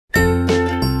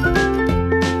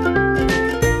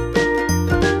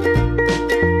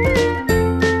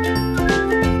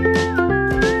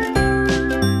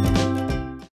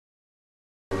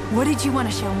did you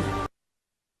want to show me?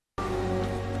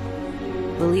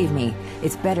 Believe me,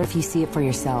 it's better if you see it for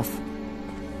yourself.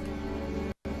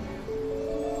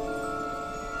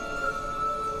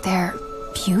 They're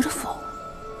beautiful.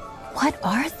 What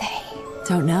are they?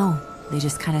 Don't know. They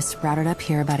just kind of sprouted up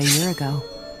here about a year ago.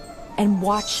 And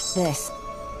watch this.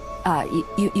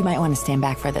 You might want to stand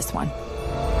back for this one.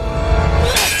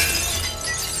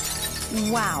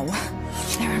 Wow,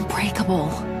 they're unbreakable.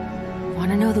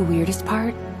 Want to know the weirdest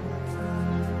part?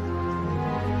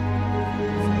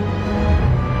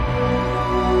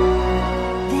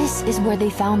 This is where they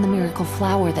found the miracle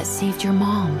flower that saved your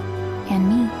mom. And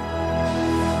me.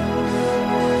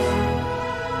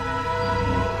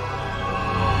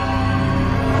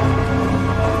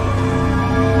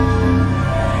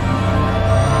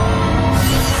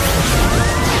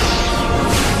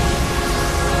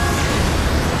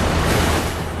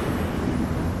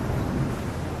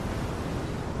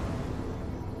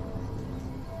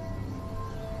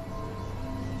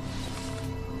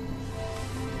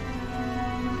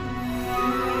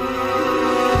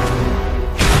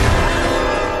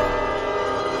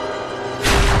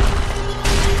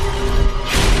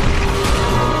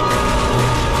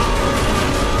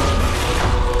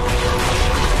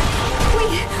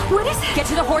 Get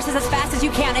to the horses as fast as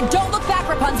you can, and don't look back,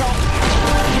 Rapunzel!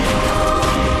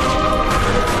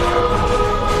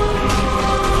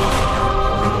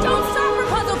 Don't stop,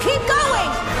 Rapunzel! Keep going!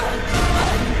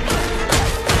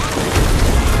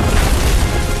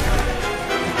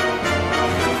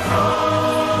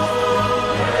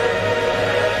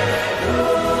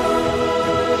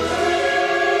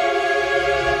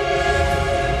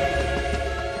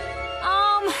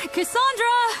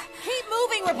 Cassandra! Keep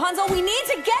moving, Rapunzel! We need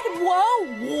to get...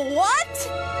 Whoa! What?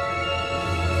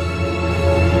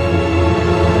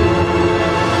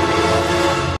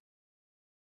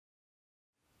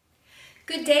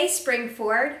 Good day,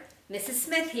 Springford. Mrs.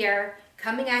 Smith here,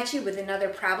 coming at you with another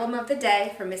problem of the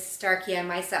day for Mrs. Starkey and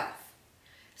myself.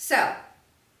 So,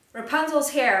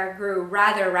 Rapunzel's hair grew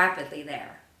rather rapidly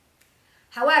there.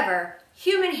 However,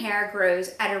 human hair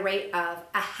grows at a rate of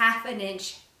 1/2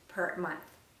 inch per month.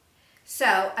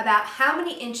 So, about how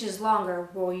many inches longer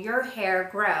will your hair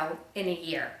grow in a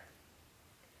year?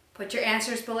 Put your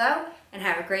answers below and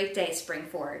have a great day,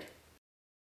 Springford.